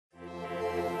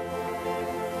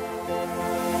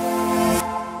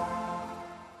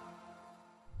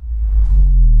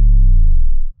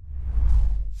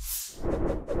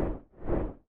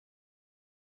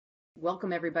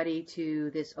Welcome everybody to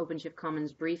this OpenShift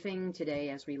Commons briefing today,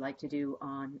 as we like to do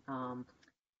on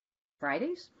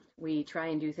Fridays. We try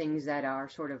and do things that are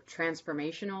sort of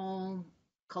transformational,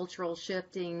 cultural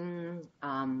shifting.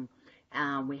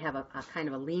 We have a kind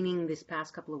of a leaning this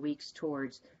past couple of weeks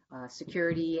towards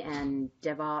security and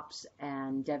DevOps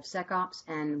and DevSecOps,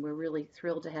 and we're really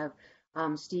thrilled to have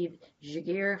Steve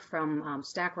Giguere from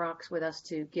StackRox with us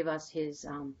to give us his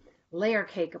layer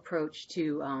cake approach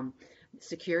to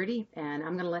security, and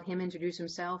I'm going to let him introduce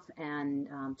himself and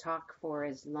talk for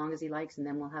as long as he likes, and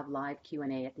then we'll have live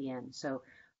Q&A at the end. So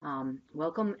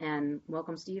welcome,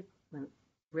 Steve. I'm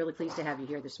really pleased to have you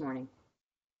here this morning.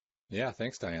 Yeah,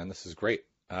 thanks, Diane. This is great.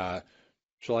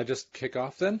 Shall I just kick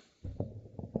off then?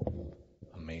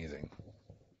 Amazing.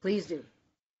 Please do.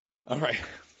 All right,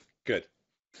 good.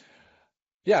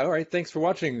 Yeah, all right, thanks for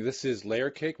watching. This is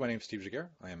Layer Cake. My name is Steve Giguere.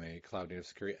 I am a cloud native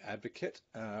security advocate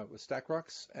with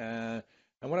StackRox. And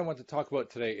what I want to talk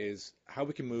about today is how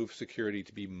we can move security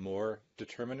to be more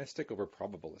deterministic over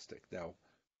probabilistic. Now,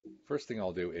 first thing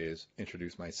I'll do is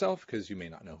introduce myself, because you may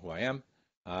not know who I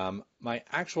am. My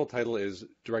actual title is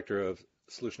Director of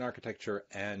Solution Architecture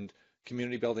and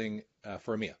Community Building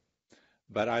for EMEA.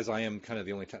 But as I am kind of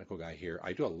the only technical guy here,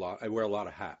 I wear a lot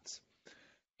of hats.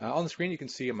 On the screen, you can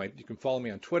see you can follow me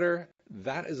on Twitter.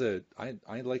 That is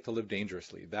I like to live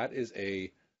dangerously. That is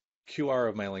a QR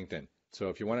of my LinkedIn. So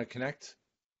if you want to connect,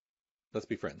 let's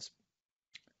be friends.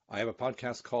 I have a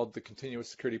podcast called the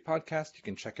Continuous Security Podcast. You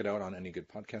can check it out on any good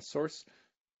podcast source.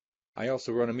 I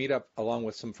also run a meetup along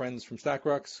with some friends from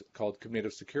StackRox called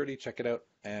Kubernetes Security. Check it out.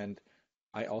 And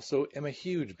I also am a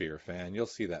huge beer fan. You'll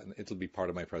see that. It'll be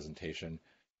part of my presentation.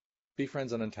 Be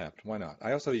friends on Untapped. Why not?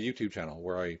 I also have a YouTube channel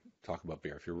where I talk about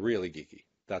beer if you're really geeky.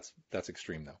 That's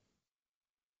extreme, though.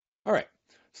 All right.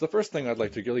 So the first thing I'd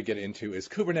like to really get into is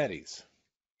Kubernetes.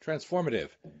 Transformative.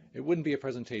 It wouldn't be a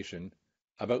presentation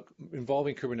about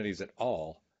involving Kubernetes at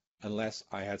all unless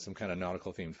I had some kind of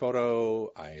nautical themed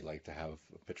photo. I like to have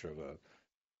a picture of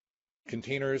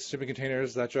containers, shipping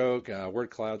containers, that joke. Word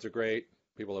clouds are great.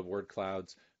 People have word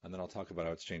clouds. And then I'll talk about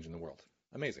how it's changing the world.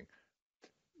 Amazing.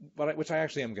 Which I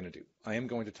actually am going to do. I am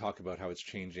going to talk about how it's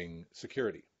changing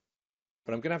security.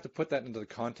 But I'm going to have to put that into the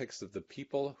context of the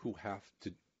people who have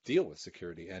to deal with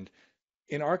security. And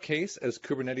in our case, as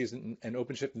Kubernetes and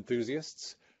OpenShift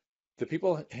enthusiasts, the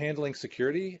people handling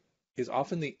security is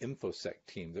often the InfoSec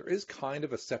team. There is kind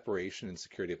of a separation in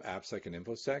security of AppSec and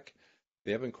InfoSec.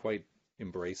 They haven't quite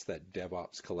embraced that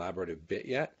DevOps collaborative bit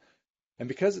yet. And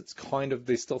because it's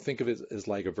they still think of it as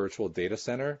like a virtual data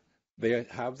center, they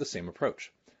have the same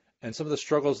approach. And some of the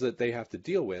struggles that they have to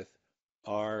deal with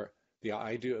are the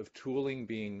idea of tooling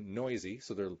being noisy,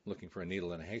 so they're looking for a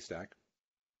needle in a haystack,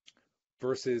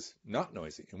 versus not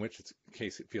noisy, in which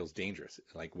case it feels dangerous.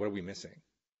 Like, what are we missing?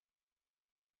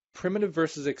 Primitive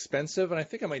versus expensive, and I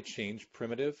think I might change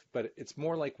primitive, but it's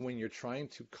more like when you're trying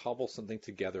to cobble something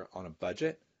together on a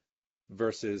budget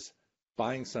versus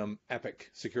buying some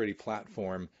epic security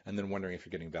platform and then wondering if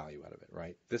you're getting value out of it,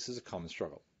 right? This is a common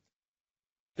struggle.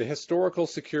 The historical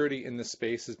security in this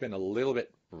space has been a little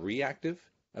bit reactive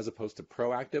as opposed to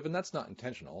proactive, and that's not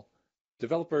intentional.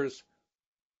 Developers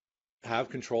have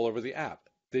control over the app.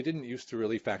 They didn't used to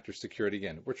really factor security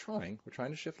in. We're trying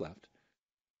to shift left.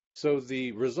 So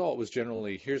the result was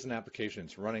generally, here's an application,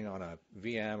 it's running on a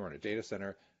VM or in a data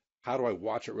center. How do I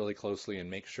watch it really closely and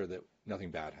make sure that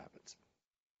nothing bad happens?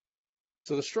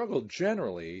 So the struggle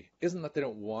generally isn't that they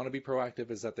don't want to be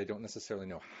proactive, is that they don't necessarily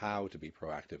know how to be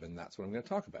proactive, and that's what I'm going to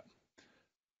talk about.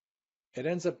 It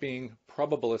ends up being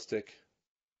probabilistic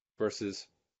versus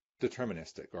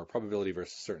deterministic, or probability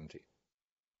versus certainty.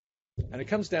 And it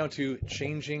comes down to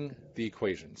changing the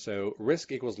equation. So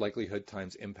risk equals likelihood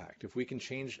times impact. If we can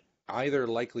change either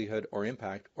likelihood or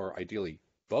impact, or ideally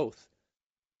both,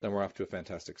 then we're off to a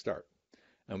fantastic start.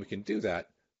 And we can do that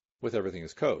with everything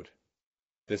as code.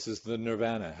 This is the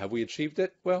nirvana. Have we achieved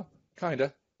it? Well,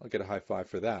 kinda. I'll get a high five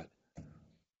for that.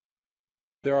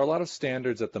 There are a lot of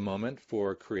standards at the moment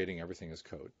for creating everything as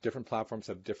code. Different platforms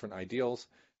have different ideals,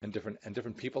 and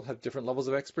different people have different levels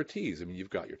of expertise. I mean,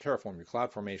 you've got your Terraform, your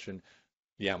CloudFormation,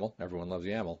 YAML. Everyone loves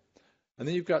YAML. And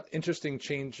then you've got interesting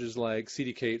changes like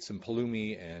CDK8s and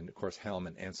Pulumi, and of course Helm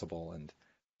and Ansible, and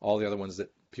all the other ones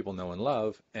that people know and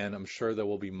love. And I'm sure there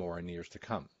will be more in years to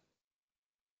come.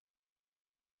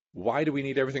 Why do we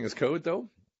need everything as code, though?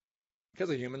 Because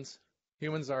of humans.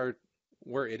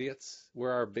 We're idiots.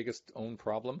 We're our biggest own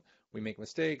problem. We make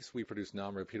mistakes. We produce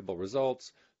non-repeatable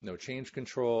results, no change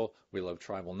control. We love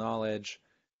tribal knowledge,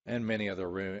 and many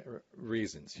other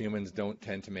reasons. Humans don't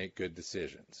tend to make good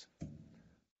decisions.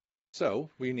 So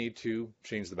we need to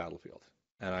change the battlefield.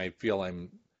 And I feel I'm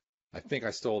I think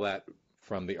I stole that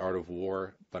from The Art of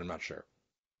War, but I'm not sure.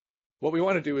 What we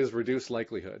want to do is reduce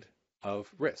likelihood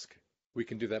of risk. We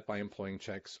can do that by employing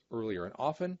checks earlier and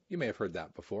often. You may have heard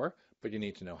that before, but you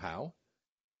need to know how.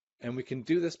 And we can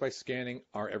do this by scanning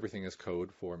our everything as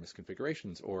code for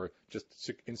misconfigurations or just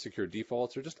insecure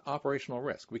defaults or just operational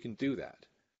risk. We can do that.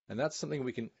 And that's something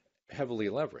we can heavily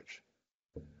leverage.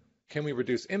 Can we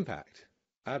reduce impact?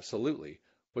 Absolutely.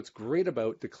 What's great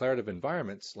about declarative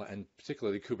environments, and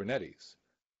particularly Kubernetes,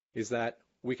 is that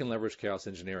we can leverage chaos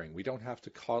engineering. We don't have to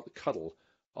cuddle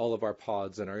all of our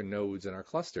pods and our nodes and our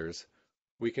clusters.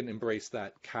 We can embrace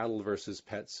that cattle versus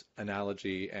pets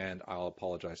analogy, and I'll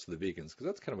apologize to the vegans because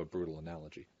that's kind of a brutal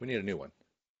analogy. We need a new one.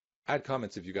 Add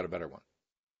comments if you've got a better one.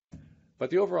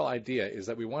 But the overall idea is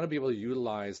that we want to be able to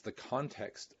utilize the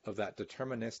context of that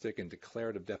deterministic and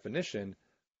declarative definition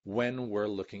when we're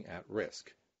looking at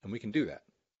risk, and we can do that.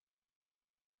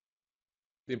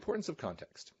 The importance of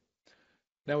context.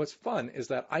 Now, what's fun is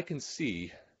that I can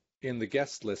see in the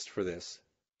guest list for this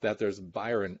that there's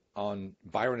Byron on.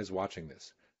 Byron is watching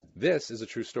this. This is a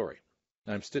true story.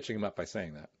 And I'm stitching him up by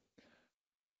saying that.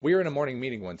 We were in a morning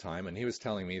meeting one time, and he was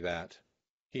telling me that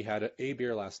he had a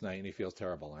beer last night and he feels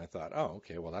terrible. And I thought, oh,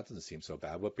 okay, well, that doesn't seem so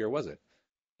bad. What beer was it?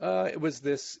 It was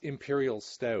this Imperial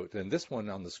Stout, and this one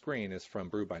on the screen is from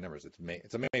Brew by Numbers.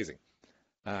 It's amazing.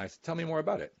 I said, tell me more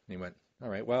about it. And he went, all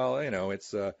right, well,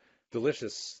 it's a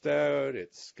delicious stout.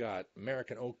 It's got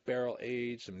American oak barrel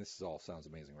aged. I mean, this all sounds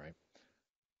amazing, right?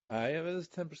 It was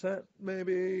 10%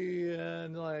 maybe,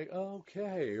 and like,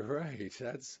 okay, right,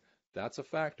 that's a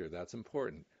factor, that's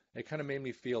important. It kind of made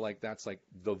me feel like that's like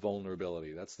the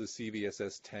vulnerability. That's the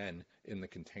CVSS 10 in the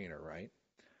container, right?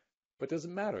 But it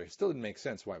doesn't matter. It still didn't make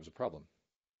sense why it was a problem.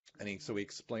 And so he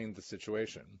explained the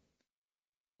situation.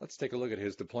 Let's take a look at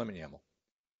his deployment YAML.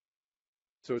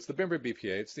 So it's the Bimber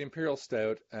BPA, it's the Imperial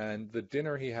Stout, and the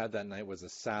dinner he had that night was a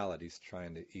salad. He's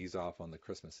trying to ease off on the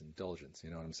Christmas indulgence, you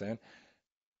know what I'm saying?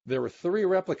 There were 3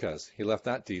 replicas. He left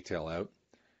that detail out.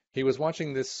 He was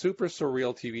watching this super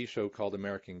surreal TV show called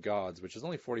American Gods, which is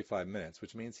only 45 minutes,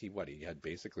 which means he had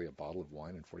basically a bottle of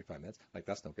wine in 45 minutes? Like,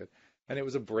 that's no good. And it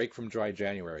was a break from dry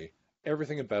January.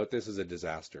 Everything about this is a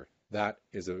disaster.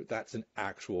 That's an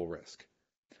actual risk.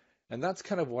 And that's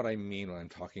kind of what I mean when I'm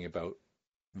talking about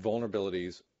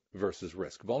vulnerabilities versus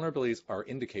risk. Vulnerabilities are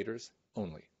indicators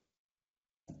only.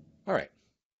 All right.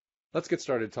 Let's get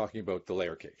started talking about the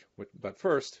layer cake. But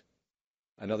first,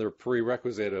 another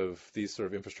prerequisite of these sort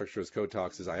of infrastructure as code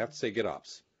talks is I have to say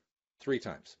GitOps 3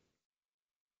 times.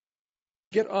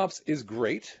 GitOps is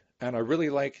great, and I really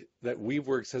like that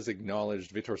Weaveworks has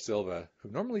acknowledged Vitor Silva, who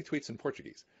normally tweets in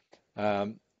Portuguese,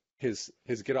 his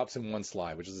GitOps in one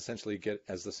slide, which is essentially Git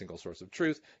as the single source of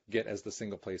truth, Git as the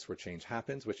single place where change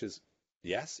happens, which is,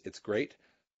 yes, it's great,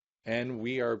 and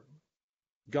we are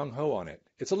gung-ho on it.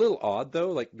 It's a little odd,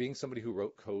 though, like being somebody who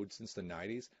wrote code since the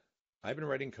 90s. I've been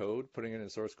writing code, putting it in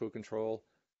source code control,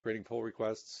 creating pull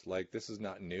requests. Like, this is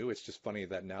not new. It's just funny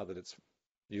that now that it's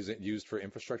used for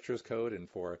infrastructure as code and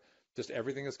for just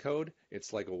everything as code,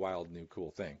 it's like a wild, new,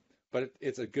 cool thing. But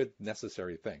it's a good,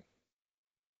 necessary thing.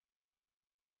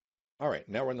 All right,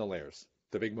 now we're in the layers.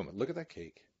 The big moment. Look at that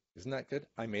cake. Isn't that good?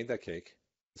 I made that cake.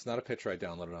 It's not a picture I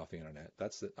downloaded off the internet.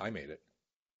 I made it.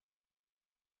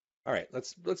 All right,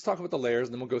 let's talk about the layers,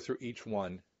 and then we'll go through each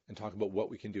one and talk about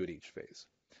what we can do at each phase.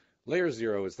 Layer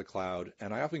 0 is the cloud,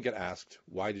 and I often get asked,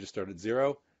 why did you start at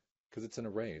 0? Because it's an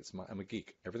array. I'm a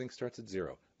geek. Everything starts at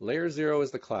 0. Layer 0 is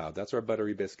the cloud. That's our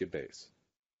buttery biscuit base.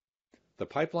 The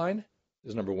pipeline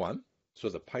is number 1. So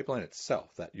the pipeline itself,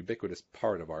 that ubiquitous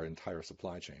part of our entire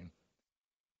supply chain.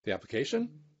 The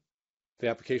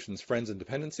application's friends and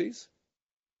dependencies.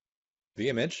 The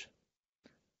image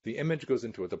goes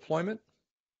into a deployment.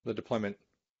 The deployment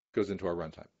goes into our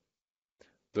runtime.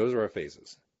 Those are our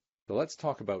phases. So let's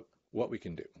talk about what we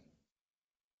can do.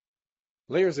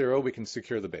 Layer 0, we can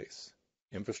secure the base.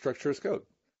 Infrastructure as code.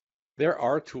 There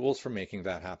are tools for making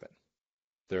that happen.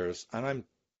 And I'm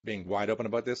being wide open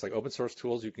about this, like open source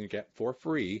tools you can get for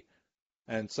free,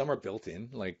 and some are built in,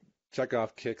 like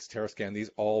Checkov, Kix, Terrascan, these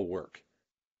all work.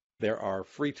 There are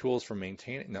free tools for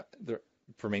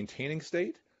maintaining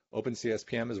state.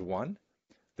 OpenCSPM is one.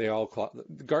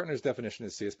 Gartner's definition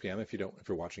is CSPM. If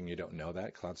you're watching, you don't know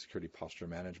that. Cloud Security Posture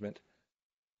Management.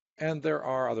 And there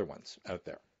are other ones out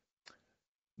there.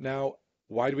 Now,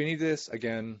 why do we need this?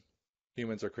 Again,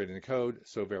 humans are creating the code,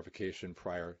 so verification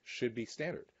prior should be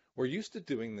standard. We're used to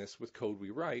doing this with code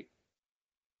we write,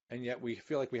 and yet we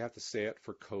feel like we have to say it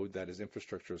for code that is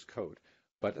infrastructure as code.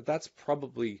 But that's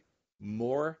probably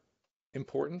more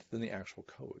important than the actual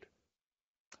code.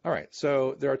 All right,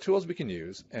 so there are tools we can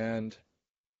use, and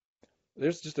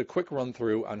there's just a quick run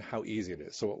through on how easy it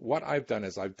is. So what I've done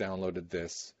is I've downloaded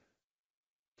this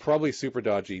probably super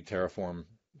dodgy Terraform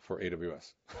for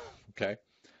AWS. Okay.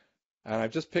 And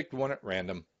I've just picked one at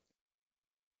random.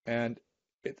 And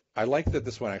I like that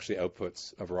this one actually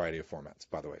outputs a variety of formats,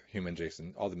 by the way, human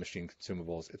JSON, all the machine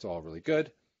consumables, it's all really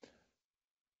good.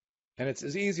 And it's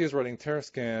as easy as running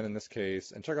terrascan in this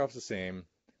case, and checkoff's the same.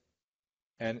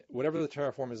 And whatever the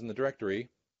Terraform is in the directory,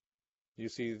 you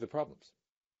see the problems.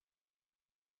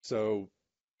 So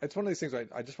it's one of these things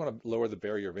I just want to lower the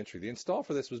barrier of entry. The install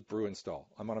for this was brew install.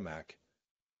 I'm on a Mac.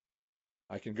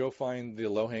 I can go find the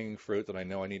low-hanging fruit that I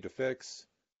know I need to fix.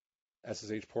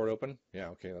 SSH port open. Yeah,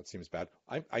 okay, that seems bad.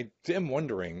 I am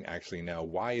wondering actually now,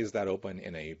 why is that open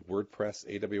in a WordPress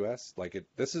AWS?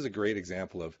 This is a great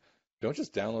example of don't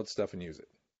just download stuff and use it.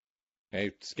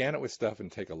 Okay, scan it with stuff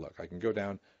and take a look. I can go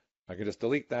down, I can just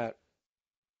delete that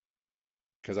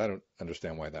because I don't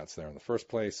understand why that's there in the first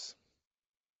place.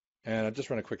 And I'll just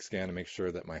run a quick scan to make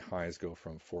sure that my highs go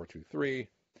from 4 to 3.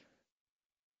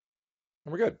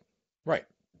 And we're good. Right.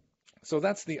 So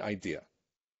that's the idea,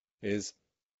 is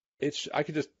I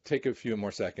could just take a few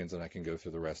more seconds and I can go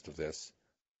through the rest of this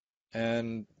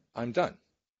and I'm done.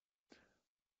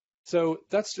 So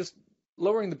that's just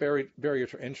lowering the barrier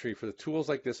to entry for the tools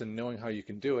like this, and knowing how you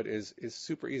can do it is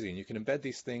super easy. And you can embed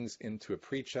these things into a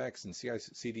pre-checks and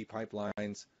CI/CD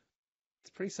pipelines.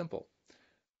 It's pretty simple.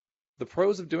 The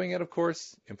pros of doing it, of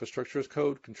course, infrastructure as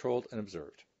code, controlled and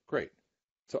observed. Great.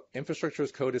 So infrastructure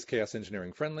as code is chaos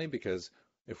engineering friendly, because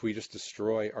if we just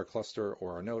destroy our cluster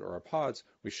or our node or our pods,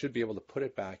 we should be able to put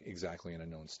it back exactly in a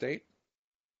known state.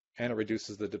 And it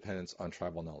reduces the dependence on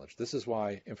tribal knowledge. This is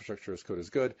why infrastructure as code is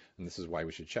good, and this is why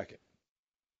we should check it.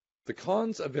 The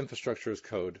cons of infrastructure as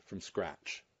code from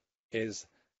scratch is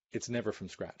it's never from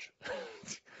scratch.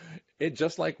 It,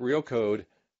 just like real code,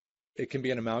 it can be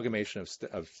an amalgamation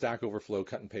of Stack Overflow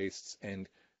cut and pastes and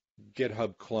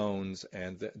GitHub clones.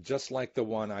 And just like the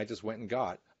one I just went and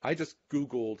got, I just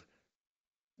Googled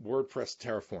WordPress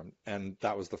Terraform, and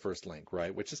that was the first link,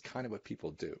 right? Which is kind of what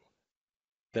people do.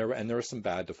 There are some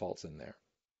bad defaults in there.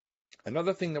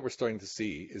 Another thing that we're starting to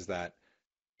see is that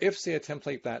if, say, a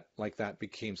template like that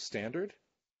became standard,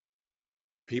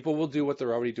 people will do what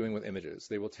they're already doing with images.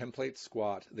 They will template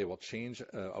squat, they will change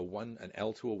an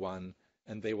L to a 1,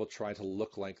 and they will try to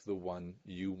look like the one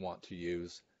you want to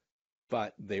use,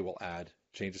 but they will add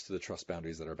changes to the trust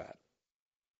boundaries that are bad.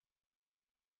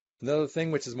 Another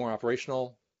thing which is more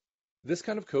operational, this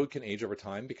kind of code can age over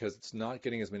time because it's not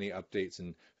getting as many updates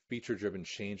and feature-driven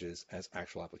changes as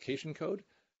actual application code.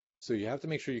 So you have to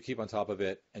make sure you keep on top of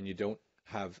it, and you don't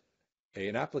have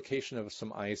an application of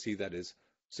some IAC that is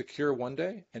secure one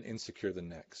day and insecure the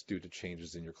next due to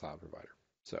changes in your cloud provider.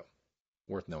 So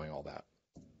worth knowing all that.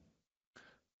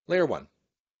 Layer 1,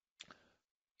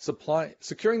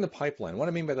 securing the pipeline. What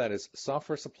I mean by that is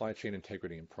software supply chain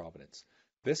integrity and provenance.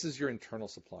 This is your internal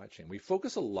supply chain. We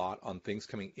focus a lot on things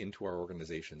coming into our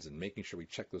organizations and making sure we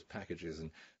check those packages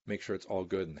and make sure it's all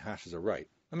good and the hashes are right.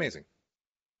 Amazing.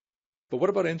 But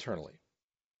what about internally?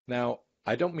 Now,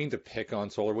 I don't mean to pick on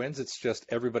SolarWinds. It's just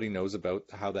everybody knows about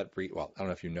how that breach, well, I don't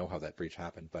know if you know how that breach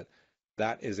happened, but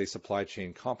that is a supply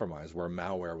chain compromise where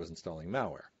malware was installing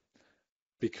malware.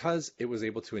 Because it was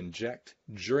able to inject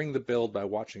during the build by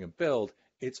watching a build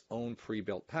its own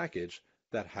pre-built package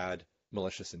that had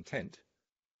malicious intent.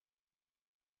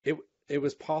 It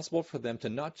was possible for them to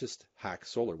not just hack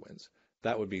SolarWinds.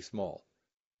 That would be small.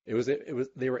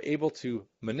 They were able to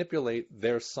manipulate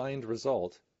their signed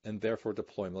result and therefore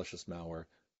deploy malicious malware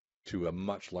to a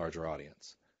much larger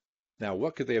audience. Now,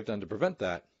 what could they have done to prevent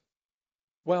that?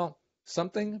 Well,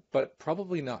 something, but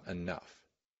probably not enough.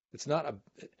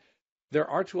 There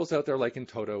are tools out there like in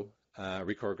Toto,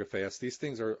 Rechoreographeus. These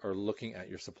things are looking at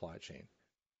your supply chain.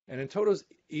 And in Toto's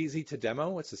easy to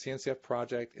demo. It's a CNCF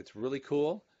project. It's really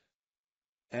cool.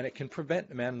 And it can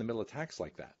prevent man-in-the-middle attacks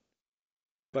like that.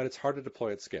 But it's hard to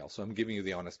deploy at scale. So I'm giving you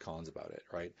the honest cons about it,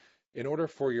 right? In order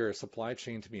for your supply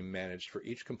chain to be managed for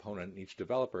each component and each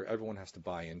developer, everyone has to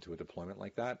buy into a deployment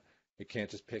like that. It can't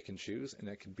just pick and choose, and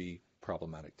that can be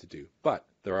problematic to do. But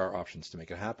there are options to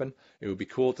make it happen. It would be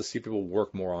cool to see people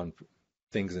work more on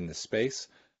things in this space.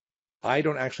 I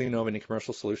don't actually know of any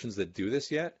commercial solutions that do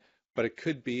this yet, but it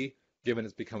could be, given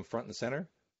it's become front and center,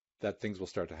 that things will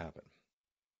start to happen.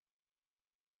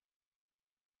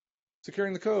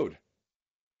 Securing the code,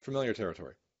 familiar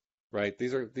territory, right?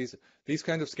 These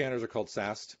kinds of scanners are called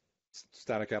SAST,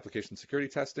 static application security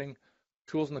testing,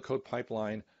 tools in the code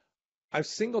pipeline. I've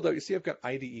singled out, you see I've got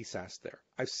IDE SAST there.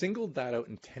 I've singled that out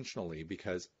intentionally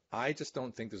because I just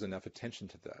don't think there's enough attention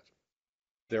to that.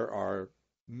 There are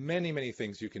many, many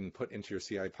things you can put into your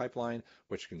CI pipeline,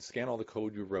 which can scan all the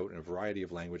code you wrote in a variety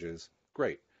of languages.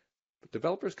 Great. But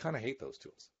developers kind of hate those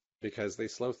tools because they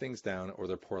slow things down or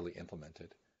they're poorly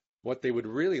implemented. What they would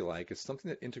really like is something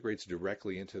that integrates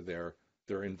directly into their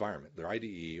environment, their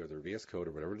IDE or their VS Code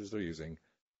or whatever it is they're using,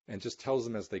 and just tells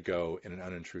them as they go in an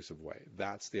unintrusive way.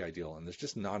 That's the ideal, and there's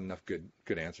just not enough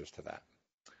good answers to that.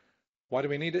 Why do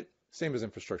we need it? Same as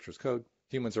infrastructure as code.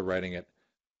 Humans are writing it.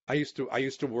 I used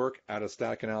to work at a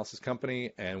static analysis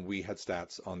company, and we had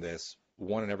stats on this.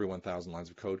 1 in every 1,000 lines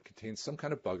of code contains some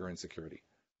kind of bug or insecurity.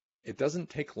 It doesn't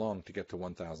take long to get to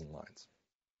 1,000 lines,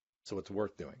 so it's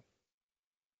worth doing.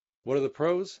 What are the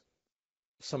pros?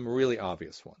 Some really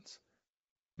obvious ones.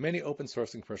 Many open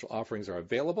source and commercial offerings are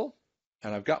available,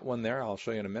 and I've got one there I'll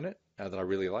show you in a minute that I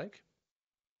really like.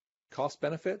 Cost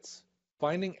benefits,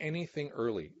 finding anything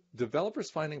early. Developers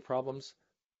finding problems,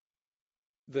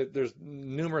 there's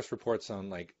numerous reports on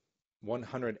like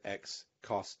 100x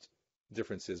cost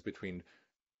differences between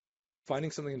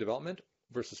finding something in development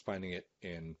versus finding it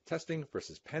in testing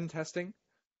versus pen testing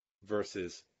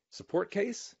versus support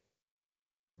case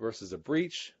versus a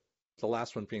breach. The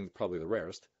last one being probably the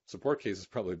rarest. Support cases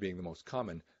probably being the most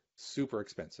common, super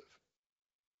expensive.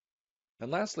 And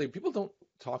lastly, people don't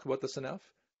talk about this enough.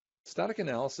 Static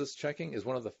analysis checking is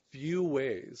one of the few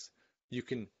ways you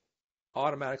can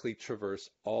automatically traverse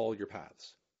all your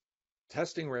paths.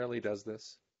 Testing rarely does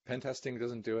this. Pen testing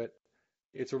doesn't do it.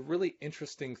 It's a really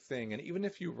interesting thing. And even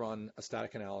if you run a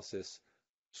static analysis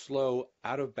slow,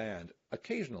 out of band,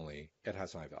 occasionally it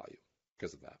has high value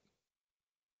because of that.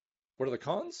 What are the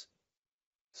cons?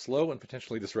 Slow and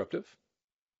potentially disruptive.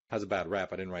 Has a bad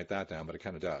rap. I didn't write that down, but it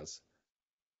kind of does.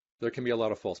 There can be a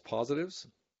lot of false positives.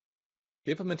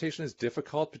 The implementation is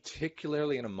difficult,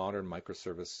 particularly in a modern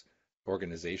microservice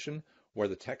organization where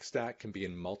the tech stack can be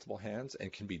in multiple hands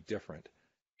and can be different.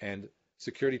 And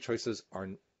security choices are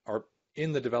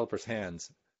in the developer's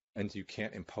hands, and you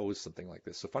can't impose something like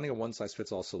this. So finding a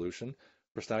one-size-fits-all solution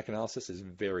for static analysis is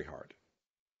very hard.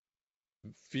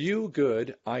 Few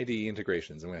good IDE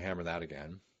integrations, I'm going to hammer that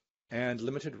again, and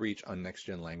limited reach on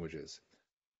next-gen languages.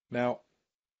 Now,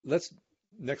 next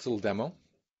little demo.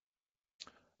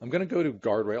 I'm going to go to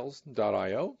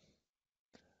guardrails.io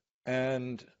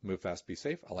and move fast, be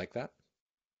safe. I like that.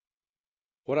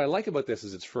 What I like about this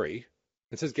is it's free.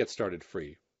 It says get started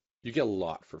free. You get a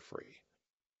lot for free.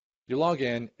 You log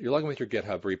in with your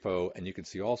GitHub repo, and you can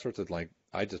see all sorts of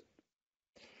I just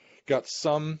got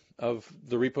some of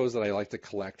the repos that I like to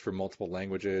collect for multiple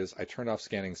languages. I turned off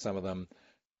scanning some of them,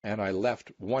 and I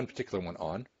left one particular one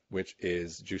on, which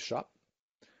is Juice Shop.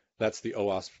 That's the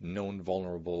OWASP known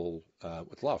vulnerable,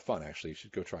 with a lot of fun, actually. You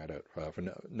should go try it out, for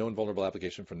known vulnerable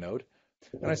application for Node.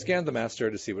 And I scanned the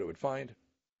master to see what it would find,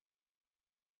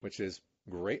 which is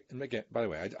great. And again, by the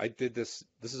way, I did this.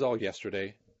 This is all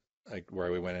yesterday,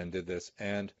 where we went in and did this,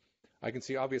 and I can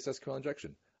see obvious SQL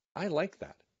injection. I like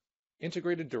that.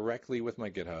 Integrated directly with my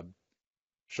GitHub,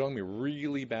 showing me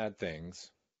really bad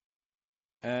things.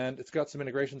 And it's got some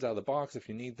integrations out of the box if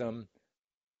you need them.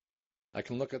 I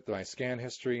can look at my scan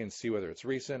history and see whether it's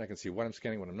recent. I can see what I'm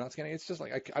scanning, what I'm not scanning. It's just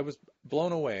like I was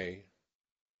blown away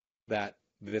that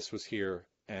this was here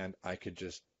and I could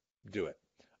just do it.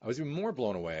 I was even more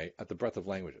blown away at the breadth of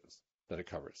languages that it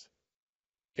covers.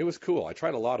 It was cool. I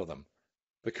tried a lot of them.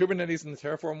 The Kubernetes and the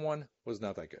Terraform one was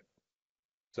not that good.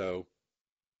 So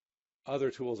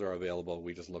other tools are available.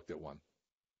 We just looked at one.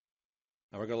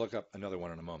 And we're going to look up another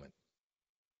one in a moment.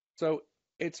 So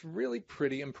it's really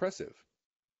pretty impressive.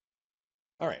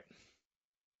 All right,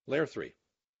 layer 3.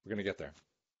 We're going to get there.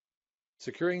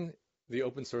 Securing the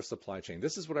open source supply chain.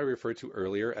 This is what I referred to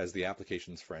earlier as the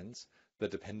application's friends, the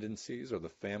dependencies or the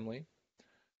family.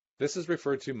 This is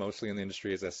referred to mostly in the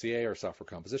industry as SCA or software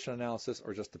composition analysis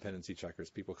or just dependency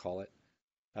checkers, people call it.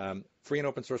 Free and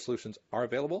open source solutions are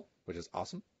available, which is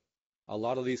awesome. A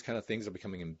lot of these kind of things are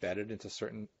becoming embedded into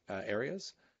certain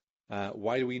areas.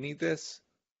 Why do we need this?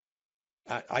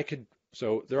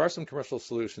 So there are some commercial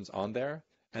solutions on there,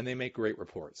 and they make great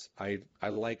reports. I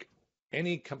like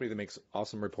any company that makes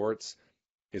awesome reports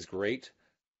is great.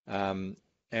 And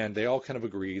they all kind of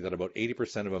agree that about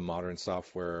 80% of a modern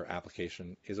software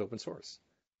application is open source.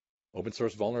 Open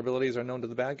source vulnerabilities are known to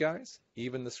the bad guys.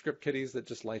 Even the script kiddies that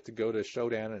just like to go to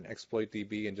Shodan and exploit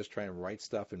DB and just try and write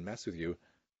stuff and mess with you,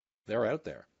 they're out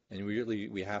there. And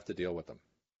we have to deal with them.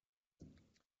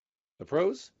 The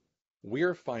pros?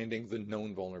 We're finding the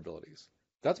known vulnerabilities.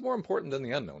 That's more important than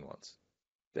the unknown ones.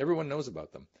 Everyone knows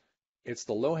about them. It's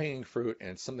the low-hanging fruit, and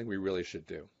it's something we really should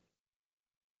do.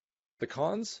 The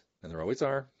cons, and there always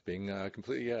are, being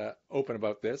completely open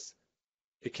about this,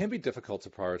 it can be difficult to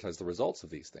prioritize the results of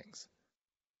these things.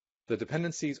 The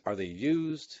dependencies, are they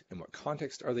used? In what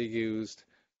context are they used?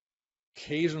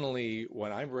 Occasionally,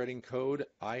 when I'm writing code,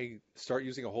 I start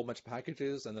using a whole bunch of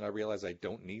packages and then I realize I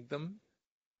don't need them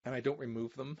and I don't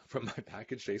remove them from my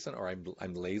package JSON, or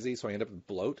I'm lazy, so I end up with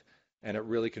bloat, and it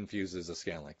really confuses a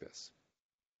scan like this.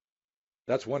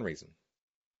 That's one reason.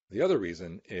 The other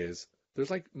reason is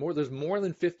there's more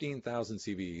than 15,000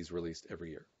 CVEs released every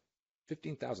year.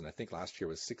 15,000. I think last year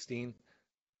was 16.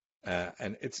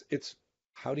 And it's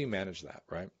how do you manage that,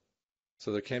 right?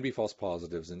 So there can be false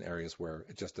positives in areas where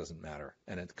it just doesn't matter,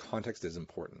 and context is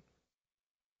important.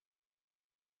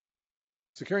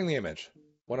 Securing the image,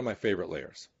 one of my favorite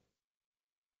layers.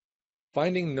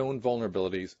 Finding known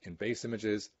vulnerabilities in base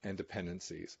images and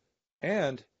dependencies.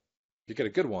 And if you get a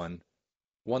good one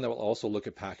that will also look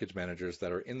at package managers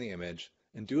that are in the image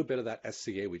and do a bit of that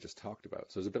SCA we just talked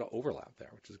about. So there's a bit of overlap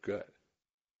there, which is good.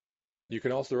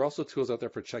 There are also tools out there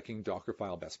for checking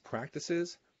Dockerfile best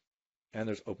practices, and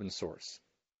there's open source.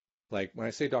 Like when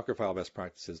I say Dockerfile best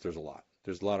practices, there's a lot.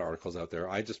 There's a lot of articles out there.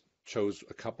 I just chose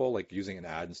a couple, like using an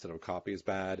add instead of a copy is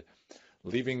bad.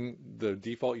 Leaving the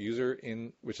default user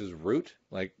in, which is root,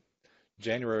 like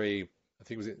January, I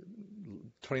think it was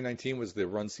 2019 was the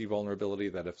run C vulnerability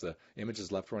that if the image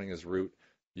is left running as root,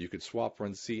 you could swap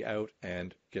run C out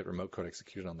and get remote code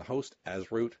execution on the host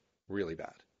as root. Really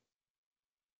bad.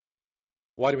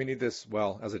 Why do we need this?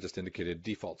 Well, as I just indicated,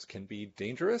 defaults can be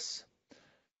dangerous.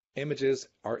 Images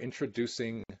are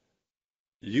introducing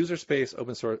user space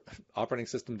open source operating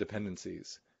system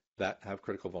dependencies that have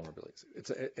critical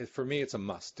vulnerabilities. For me, it's a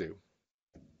must do.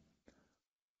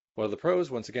 What are the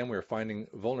pros? Once again, we're finding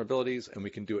vulnerabilities and we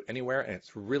can do it anywhere, and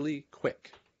it's really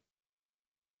quick.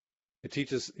 It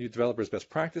teaches you developers best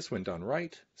practice when done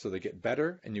right, so they get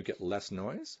better and you get less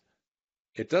noise.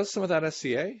 It does some of that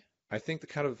SCA. I think the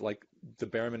kind of like the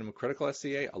bare minimum critical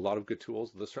SCA, a lot of good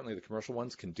tools, certainly the commercial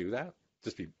ones can do that.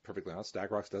 Just be perfectly honest,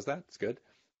 StackRox does that. It's good.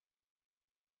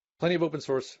 Plenty of open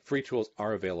source free tools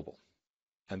are available,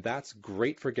 and that's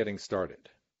great for getting started.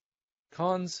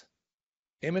 Cons,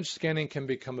 image scanning can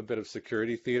become a bit of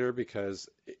security theater because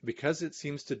it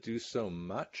seems to do so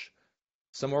much.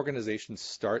 Some organizations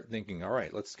start thinking, all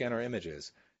right, let's scan our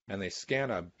images, and they scan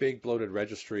a big bloated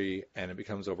registry, and it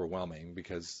becomes overwhelming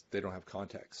because they don't have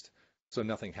context. So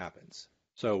nothing happens.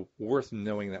 So worth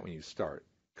knowing that when you start.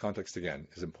 Context, again,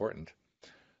 is important.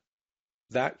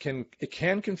 It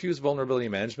can confuse vulnerability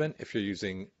management if you're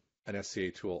using an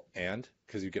SCA tool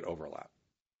because you get overlap.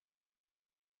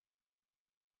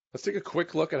 Let's take a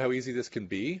quick look at how easy this can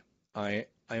be. I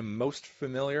am most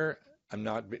familiar, I'm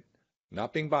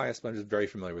not being biased, but I'm just very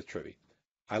familiar with Trivy.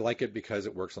 I like it because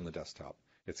it works on the desktop.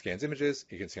 It scans images,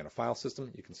 you can scan a file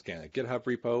system, you can scan a GitHub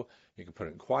repo, you can put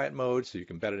it in quiet mode so you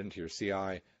can embed it into your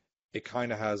CI. It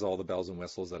kind of has all the bells and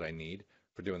whistles that I need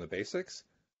for doing the basics.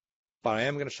 But I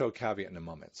am going to show a caveat in a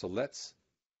moment. So let's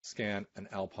scan an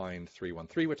Alpine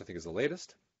 313, which I think is the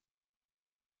latest.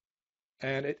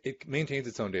 And it maintains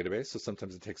its own database, so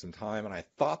sometimes it takes some time. And I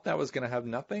thought that was going to have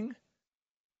nothing,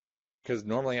 because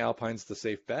normally Alpine's the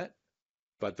safe bet,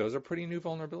 but those are pretty new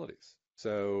vulnerabilities.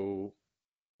 So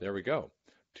there we go.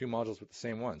 2 modules with the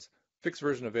same ones. Fixed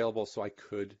version available, so I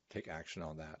could take action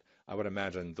on that. I would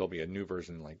imagine there'll be a new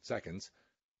version in like seconds.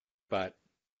 But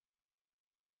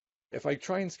if I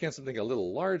try and scan something a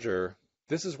little larger,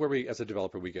 this is where as a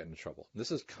developer, we get into trouble.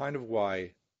 This is kind of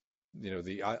why,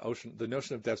 the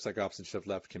notion of DevSecOps and shift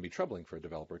left can be troubling for a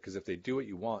developer, because if they do what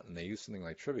you want and they use something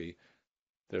like Trivy,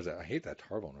 I hate that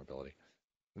tar vulnerability,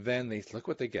 then they look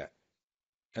what they get.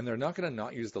 And they're not going to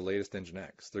not use the latest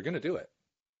Nginx. They're going to do it.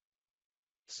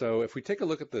 So if we take a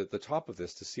look at the top of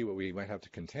this to see what we might have to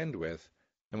contend with,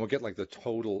 and we'll get like the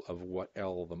total of what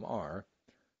all of them are,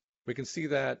 we can see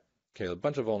that, okay, a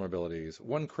bunch of vulnerabilities,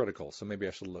 one critical, so maybe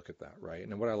I should look at that, right?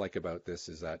 And what I like about this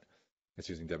is that it's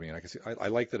using Debian. I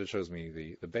like that it shows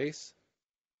me the base.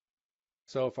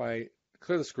 So if I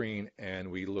clear the screen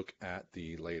and we look at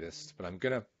the latest, but I'm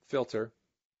going to filter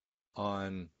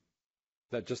on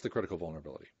just the critical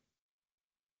vulnerability.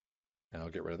 And I'll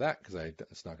get rid of that because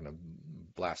it's not going to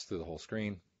blast through the whole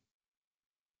screen.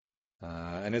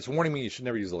 And it's warning me you should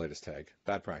never use the latest tag.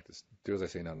 Bad practice. Do as I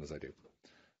say, not as I do.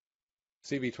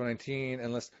 CV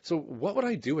 2019, so what would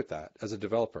I do with that as a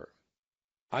developer?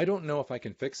 I don't know if I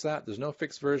can fix that. There's no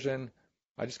fixed version.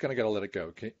 I just kind of got to let it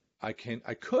go. I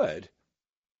could,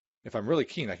 if I'm really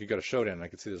keen, I could go to Showdown and I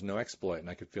could see there's no exploit and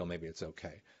I could feel maybe it's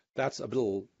okay. That's a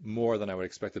little more than I would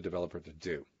expect a developer to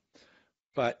do.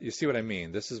 But you see what I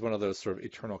mean? This is one of those sort of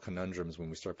eternal conundrums when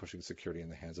we start pushing security in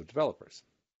the hands of developers.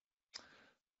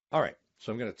 All right,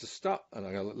 so I'm going to just stop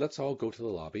and let's all go to the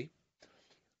lobby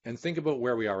and think about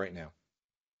where we are right now.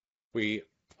 We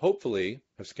hopefully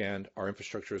have scanned our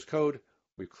infrastructure as code.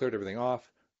 We've cleared everything off.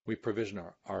 We've provisioned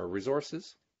our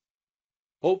resources.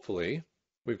 Hopefully,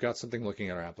 we've got something looking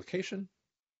at our application.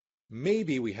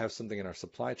 Maybe we have something in our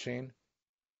supply chain,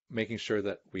 making sure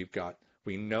that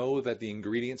we know that the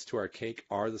ingredients to our cake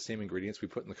are the same ingredients we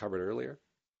put in the cupboard earlier.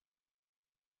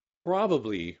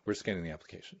 Probably we're scanning the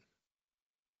application.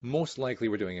 Most likely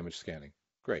we're doing image scanning.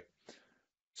 Great.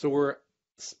 So we're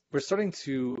starting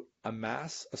to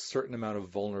amass a certain amount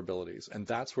of vulnerabilities, and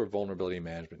that's where vulnerability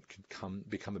management can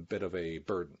become a bit of a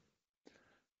burden.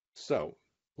 So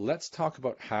let's talk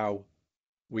about how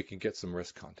we can get some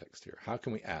risk context here. How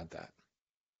can we add that?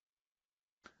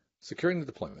 Securing the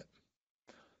deployment.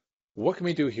 What can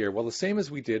we do here? Well, the same as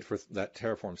we did for that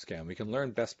Terraform scan. We can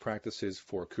learn best practices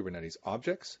for Kubernetes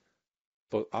objects,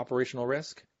 both operational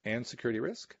risk and security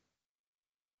risk.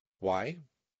 Why?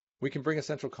 We can bring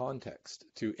essential context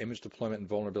to image deployment and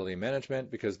vulnerability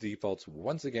management because defaults,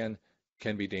 once again,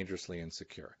 can be dangerously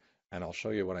insecure. And I'll show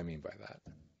you what I mean by that.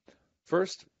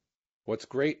 First, what's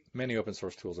great, many open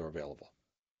source tools are available.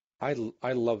 I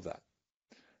love that.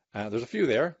 There's a few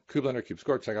there. Kubeliner,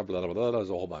 KubeScore, check out, blah, blah, blah, there's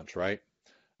a whole bunch, right?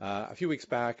 A few weeks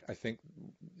back, I think,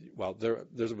 well, there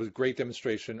was a great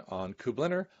demonstration on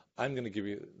Kubeliner. I'm going to give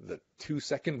you the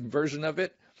 2-second version of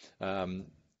it.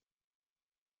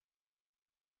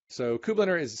 So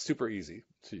Kubeliner is super easy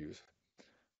to use.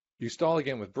 You install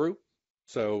again with brew.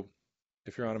 So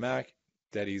if you're on a Mac,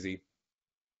 dead easy.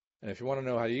 And if you want to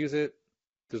know how to use it,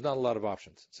 there's not a lot of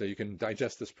options. So you can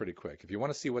digest this pretty quick. If you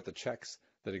want to see what the checks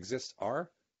that exist are,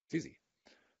 it's easy.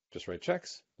 Just write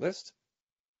checks, list.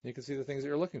 You can see the things that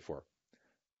you're looking for.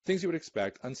 Things you would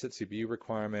expect: unset CPU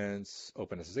requirements,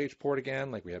 OpenSSH port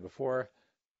again, like we had before,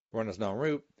 run as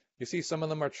non-root. You see some of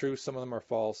them are true, some of them are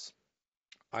false.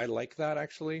 I like that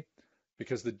actually,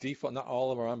 because the default, not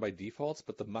all of them are on by defaults,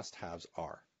 but the must-haves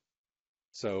are.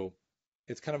 So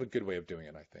it's kind of a good way of doing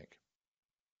it, I think.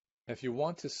 If you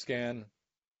want to scan,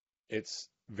 it's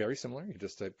very similar. You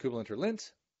just type kubeliner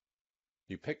lint,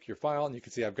 you pick your file, and you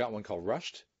can see I've got one called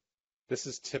rushed. This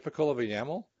is typical of a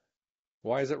YAML.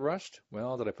 Why is it rushed?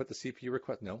 Well, did I put the CPU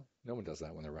request? No, no one does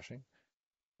that when they're rushing.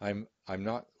 I'm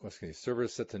not, server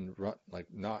is set to run,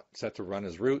 not set to run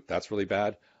as root. That's really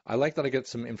bad. I like that I get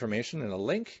some information and a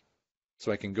link,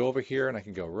 so I can go over here and I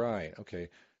can go, right, okay,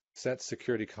 set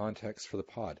security context for the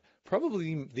pod.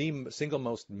 Probably the single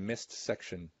most missed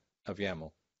section of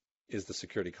YAML is the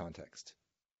security context.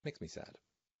 Makes me sad.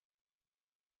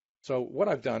 So what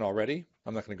I've done already,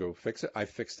 I'm not going to go fix it. I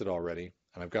fixed it already,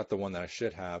 and I've got the one that I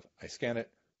should have. I scan it,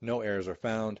 no errors are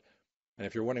found. And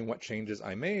if you're wondering what changes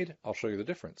I made, I'll show you the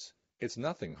difference. It's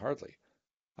nothing, hardly.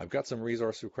 I've got some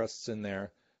resource requests in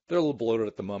there. They're a little bloated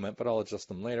at the moment, but I'll adjust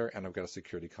them later, and I've got a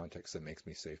security context that makes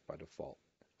me safe by default.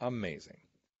 Amazing.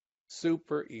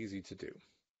 Super easy to do.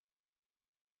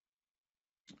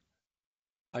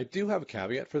 I do have a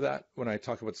caveat for that when I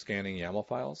talk about scanning YAML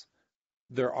files.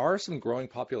 There are some growing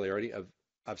popularity of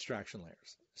abstraction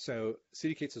layers. So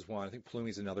CDK is one, I think Plumi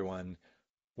is another one,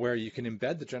 where you can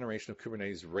embed the generation of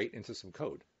Kubernetes right into some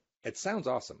code. It sounds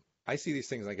awesome. I see these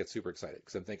things and I get super excited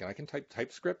because I'm thinking I can type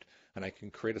TypeScript and I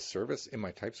can create a service in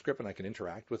my TypeScript and I can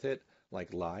interact with it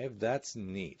like live. That's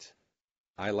neat.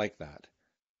 I like that.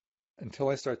 Until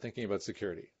I start thinking about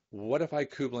security. What if I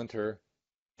kubelinter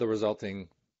the resulting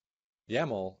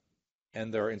YAML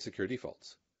and there are insecure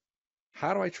defaults?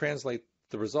 How do I translate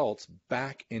the results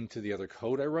back into the other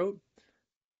code I wrote?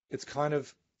 It's kind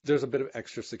of, there's a bit of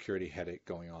extra security headache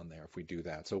going on there if we do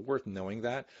that. So worth knowing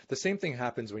that. The same thing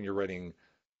happens when you're writing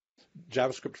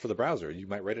JavaScript for the browser. You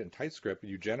might write it in TypeScript,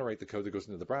 you generate the code that goes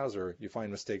into the browser, you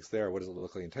find mistakes there. What does it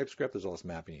look like in TypeScript? There's all this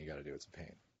mapping you got to do. It's a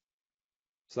pain.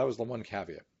 So that was the one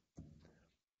caveat.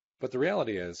 But the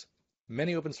reality is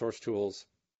many open source tools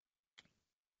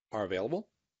are available.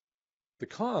 The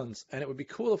cons, and it would be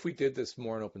cool if we did this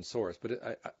more in open source,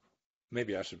 but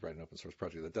maybe I should write an open source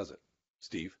project that does it.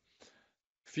 Steve.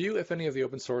 Few, if any, of the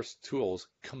open source tools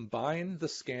combine the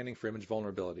scanning for image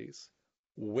vulnerabilities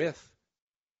with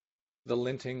the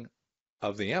linting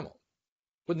of the YAML.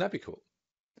 Wouldn't that be cool?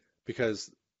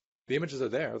 Because the images are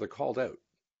there, they're called out.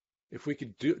 If we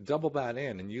could double that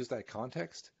in and use that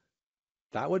context,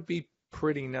 that would be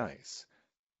pretty nice.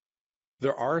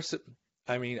 There are,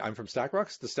 I mean, I'm from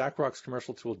StackRox. The StackRox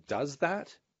commercial tool does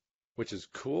that, which is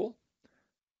cool,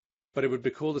 but it would be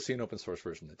cool to see an open source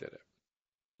version that did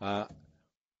it.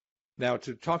 Now,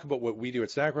 to talk about what we do at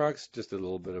StackRox, just a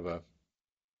little bit of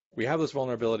we have those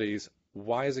vulnerabilities.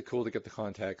 Why is it cool to get the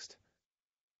context?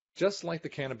 Just like the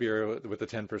can of beer with the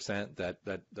 10%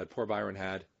 that poor Byron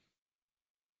had,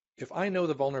 if I know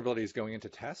the vulnerability is going into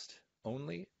test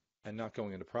only and not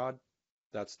going into prod,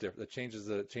 that's different.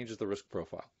 That changes the risk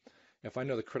profile. If I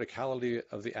know the criticality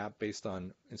of the app based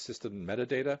on insisted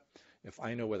metadata, if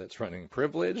I know whether it's running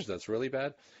privileged, that's really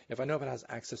bad. If I know if it has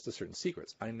access to certain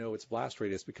secrets, I know its blast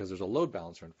radius because there's a load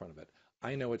balancer in front of it.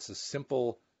 I know it's a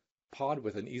simple pod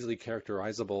with an easily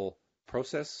characterizable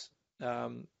process. I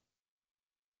don't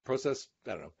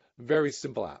know, very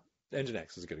simple app.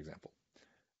 Nginx is a good example.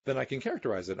 Then I can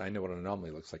characterize it. I know what an anomaly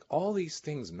looks like. All these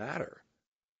things matter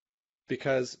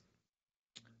because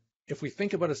if we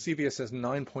think about a CVSS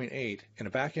 9.8 in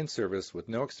a backend service with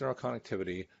no external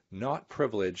connectivity, not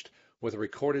privileged, with a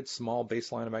recorded small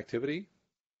baseline of activity,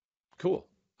 cool.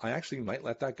 I actually might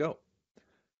let that go.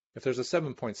 If there's a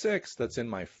 7.6 that's in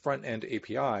my front-end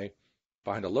API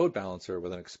behind a load balancer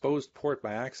with an exposed port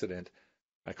by accident,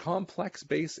 a complex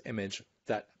base image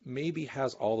that maybe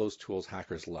has all those tools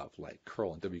hackers love, like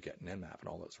curl and wget and nmap and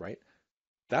all those, right?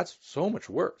 That's so much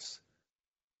worse.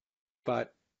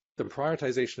 But the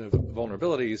prioritization of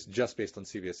vulnerabilities just based on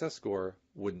CVSS score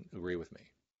wouldn't agree with me.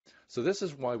 So this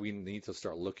is why we need to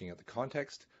start looking at the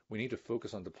context. We need to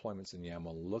focus on deployments in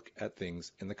YAML, look at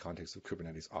things in the context of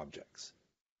Kubernetes objects.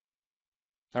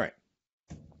 All right.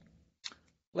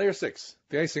 Layer 6,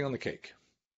 the icing on the cake,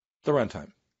 the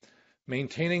runtime.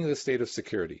 Maintaining the state of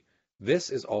security. This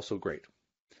is also great.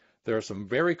 There are some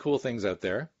very cool things out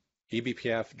there,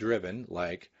 eBPF driven,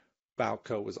 like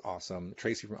Balco was awesome,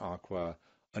 Tracy from Aqua,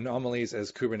 anomalies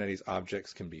as Kubernetes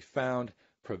objects can be found,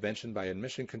 prevention by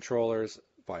admission controllers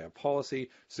via policy,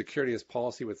 security as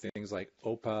policy with things like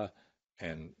OPA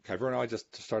and Kyverno I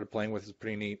just started playing with is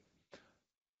pretty neat.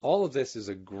 All of this is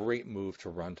a great move to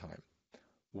runtime.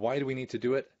 Why do we need to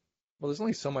do it? Well, there's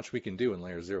only so much we can do in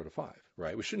layers 0 to 5,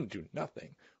 right? We shouldn't do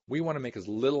nothing. We want to make as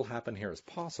little happen here as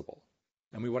possible.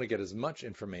 And we want to get as much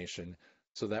information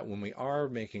so that when we are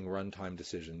making runtime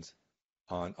decisions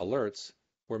on alerts,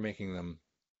 we're making them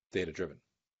data-driven.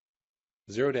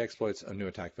 Zero-day exploits on new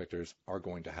attack vectors are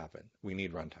going to happen. We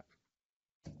need runtime.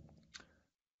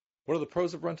 What are the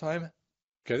pros of runtime?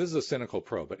 Okay, this is a cynical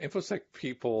pro, but InfoSec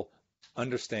people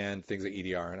understand things like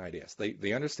EDR and IDS.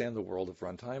 They understand the world of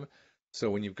runtime. So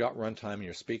when you've got runtime and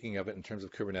you're speaking of it in terms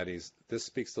of Kubernetes, this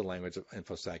speaks the language of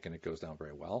InfoSec and it goes down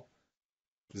very well.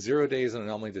 0 days and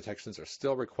anomaly detections are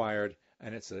still required,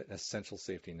 and it's an essential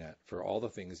safety net for all the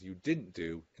things you didn't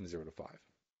do in 0 to 5.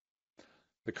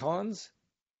 The cons,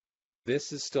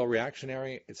 this is still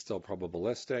reactionary, it's still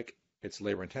probabilistic, it's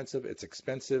labor intensive, it's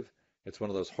expensive, it's one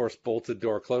of those horse bolted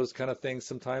door closed kind of things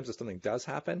sometimes if something does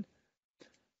happen,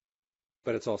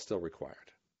 but it's all still required.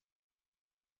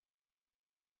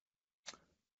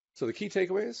 So the key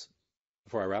takeaways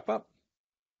before I wrap up,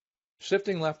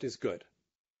 shifting left is good.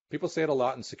 People say it a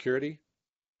lot in security.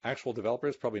 Actual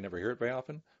developers probably never hear it very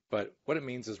often, but what it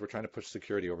means is we're trying to push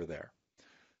security over there.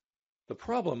 The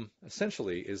problem,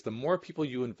 essentially, is the more people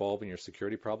you involve in your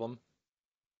security problem,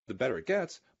 the better it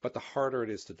gets, but the harder it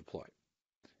is to deploy.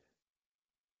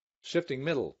 Shifting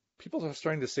middle, people are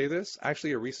starting to say this.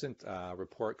 Actually, a recent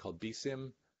report called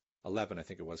BSIM 11, I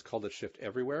think it was, called it Shift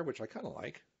Everywhere, which I kind of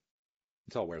like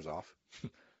until it wears off.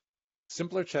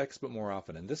 Simpler checks, but more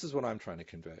often, and this is what I'm trying to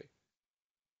convey.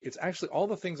 It's actually all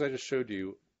the things I just showed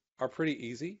you are pretty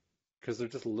easy because they're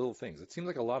just little things. It seems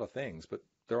like a lot of things, but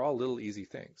they're all little easy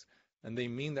things. And they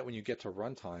mean that when you get to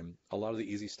runtime, a lot of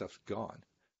the easy stuff's gone.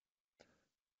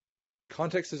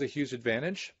 Context is a huge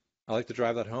advantage. I like to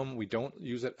drive that home. We don't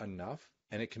use it enough,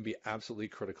 and it can be absolutely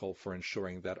critical for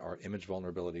ensuring that our image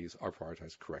vulnerabilities are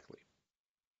prioritized correctly.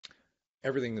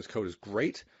 Everything in this code is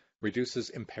great, reduces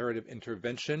imperative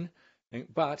intervention,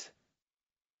 but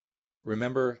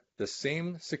remember, the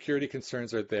same security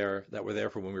concerns are there that were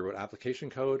there for when we wrote application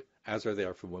code as are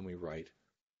there for when we write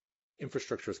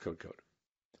infrastructure as code.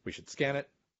 We should scan it,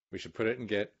 we should put it in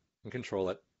Git and control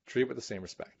it, treat it with the same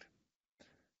respect.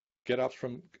 GitOps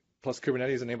from plus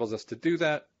Kubernetes enables us to do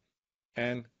that,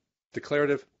 and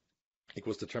declarative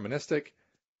equals deterministic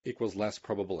equals less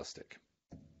probabilistic.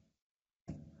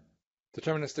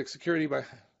 Deterministic security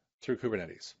through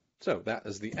Kubernetes. So that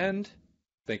is the end.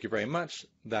 Thank you very much.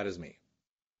 That is me.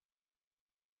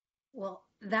 Well,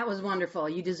 that was wonderful.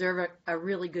 You deserve a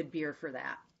really good beer for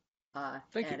that.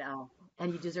 Thank you.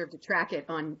 And you deserve to track it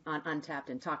on Untapped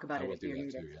and talk about it if you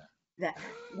need it. Yeah.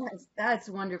 That's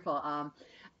wonderful.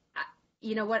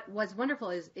 You know what's wonderful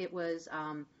is it was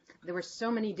there were so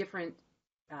many different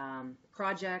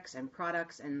projects and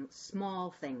products and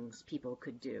small things people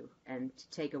could do and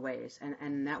takeaways,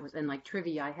 and that was, and like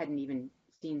trivia, I hadn't even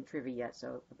seen trivia yet,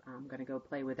 so I'm going to go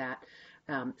play with that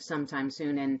sometime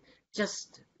soon. And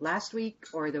just last week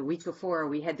or the week before,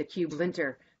 we had the Cube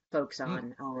Linter folks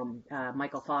on,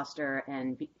 Michael Foster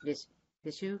and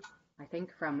Vishu. I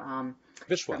think,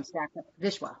 Vishwa. from Stack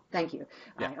Vishwa. Thank you.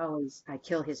 Yeah. I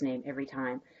kill his name every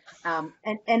time.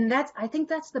 And I think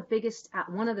that's the biggest,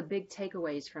 one of the big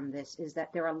takeaways from this is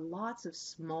that there are lots of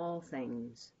small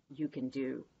things you can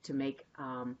do to make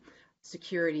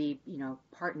security,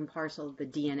 part and parcel of the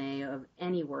DNA of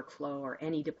any workflow or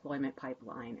any deployment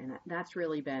pipeline. And that's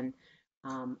really been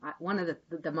one of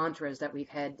the mantras that we've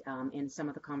had in some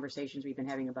of the conversations we've been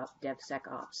having about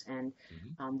DevSecOps and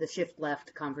the shift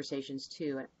left conversations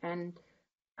too. And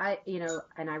I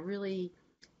really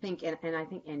think, and I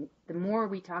think, and the more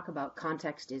we talk about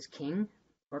context is king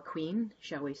or queen,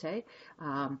 shall we say,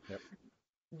 Yep.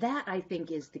 that I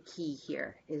think is the key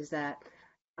here. Is that,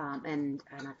 and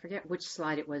I forget which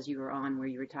slide it was you were on where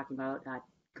you were talking about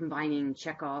combining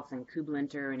Chekhov and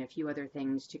Kublinter and a few other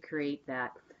things to create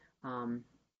that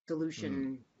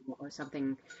solution or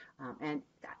something, and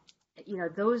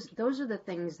those are the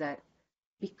things that,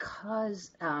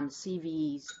 because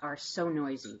CVs are so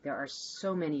noisy, there are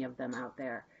so many of them out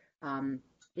there.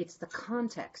 It's the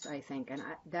context, I think, and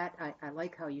I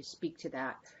like how you speak to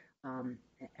that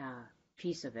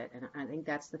piece of it, and I think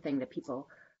that's the thing that people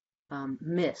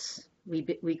miss.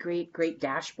 We create great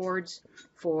dashboards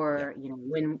for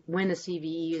when a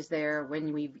CVE is there,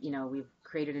 when we've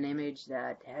created an image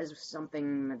that has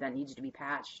something that needs to be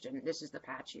patched, and this is the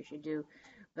patch you should do.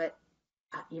 But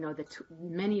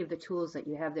many of the tools that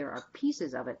you have there are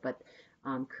pieces of it, but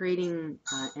creating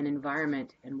an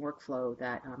environment and workflow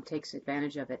that takes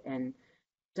advantage of it and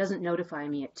doesn't notify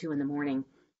me at 2 a.m.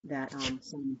 that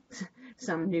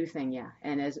some new thing, yeah.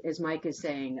 And as Mike is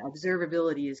saying,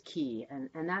 observability is key,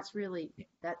 and that's really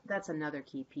that's another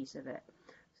key piece of it.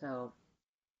 So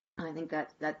I think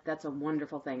that's a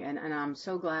wonderful thing, and I'm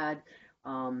so glad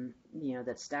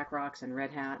that StackRox and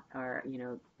Red Hat are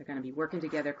they're going to be working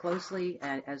together closely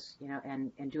as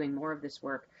and doing more of this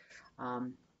work.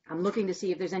 I'm looking to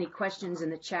see if there's any questions in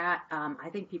the chat. I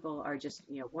think people are just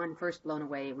first blown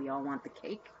away. We all want the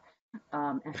cake.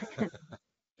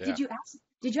 Yeah.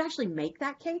 Did you actually make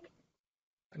that cake?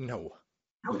 No.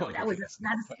 Oh, no, that's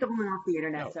stolen off the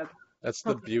internet. No. So. That's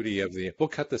the beauty of we'll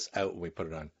cut this out when we put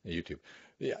it on YouTube.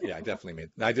 Yeah, I definitely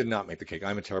I did not make the cake.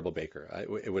 I'm a terrible baker.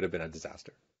 It would have been a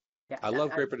disaster. Yeah, I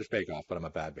love Great British Bake Off, but I'm a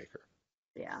bad baker.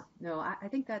 Yeah, no, I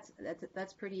think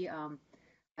that's pretty,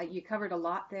 you covered a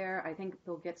lot there. I think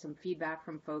we'll get some feedback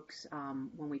from folks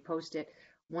when we post it.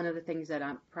 One of the things that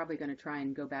I'm probably going to try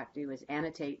and go back to is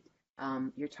annotate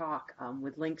your talk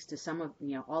with links to some of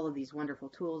all of these wonderful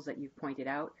tools that you've pointed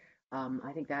out.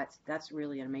 I think that's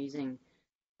really an amazing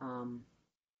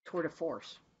tour de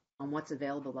force on what's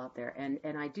available out there,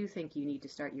 and I do think you need to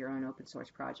start your own open source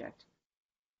project.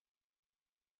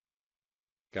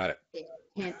 Got it.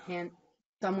 Hint,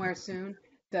 somewhere soon.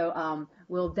 So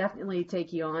we'll definitely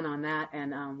take you on that,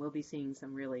 and we'll be seeing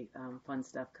some really fun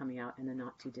stuff coming out in the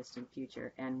not too distant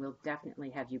future, and we'll definitely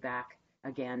have you back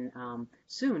again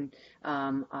soon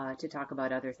to talk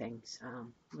about other things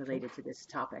related to this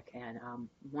topic. And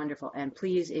wonderful. And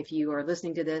please, if you are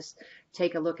listening to this,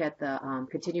 take a look at the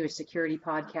Continuous Security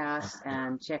podcast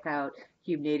and check out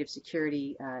Native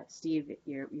Security. Steve,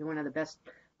 you're one of the best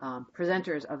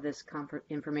presenters of this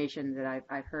information that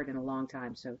I've heard in a long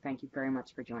time. So thank you very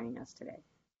much for joining us today.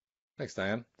 Thanks,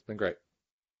 Diane. It's been great.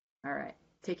 All right.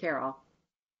 Take care, all.